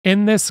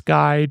In this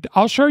guide,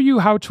 I'll show you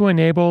how to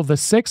enable the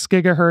 6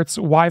 GHz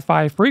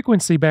Wi-Fi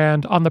frequency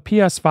band on the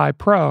PS5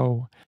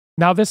 Pro.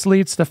 Now this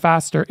leads to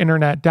faster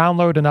internet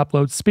download and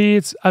upload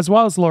speeds, as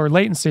well as lower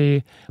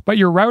latency, but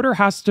your router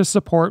has to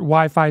support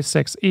Wi-Fi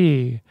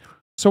 6E.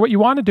 So what you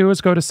want to do is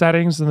go to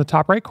Settings in the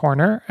top right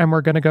corner, and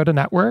we're going to go to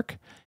Network,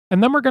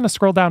 and then we're going to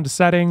scroll down to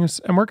Settings,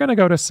 and we're going to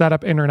go to Set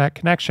up Internet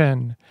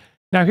Connection.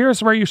 Now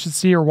here's where you should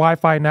see your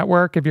Wi-Fi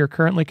network if you're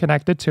currently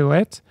connected to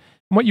it.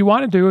 What you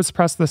want to do is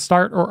press the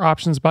Start or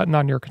Options button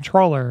on your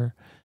controller.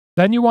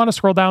 Then you want to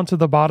scroll down to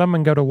the bottom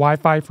and go to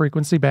Wi-Fi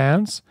frequency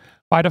bands.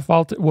 By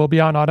default, it will be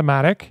on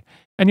automatic.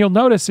 And you'll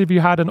notice if you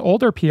had an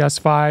older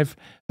PS5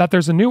 that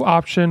there's a new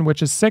option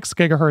which is 6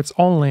 GHz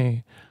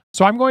only.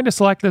 So I'm going to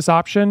select this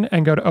option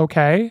and go to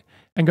OK,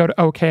 and go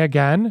to OK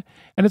again,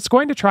 and it's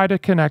going to try to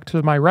connect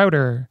to my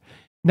router.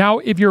 Now,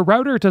 if your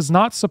router does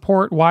not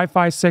support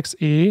Wi-Fi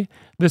 6E,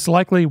 this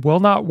likely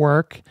will not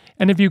work,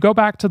 and if you go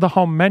back to the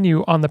home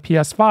menu on the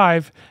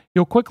PS5,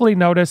 you'll quickly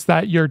notice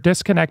that you're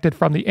disconnected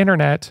from the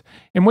internet,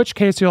 in which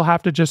case you'll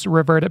have to just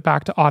revert it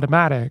back to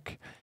automatic.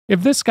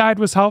 If this guide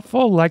was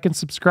helpful, like and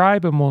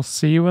subscribe, and we'll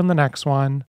see you in the next one.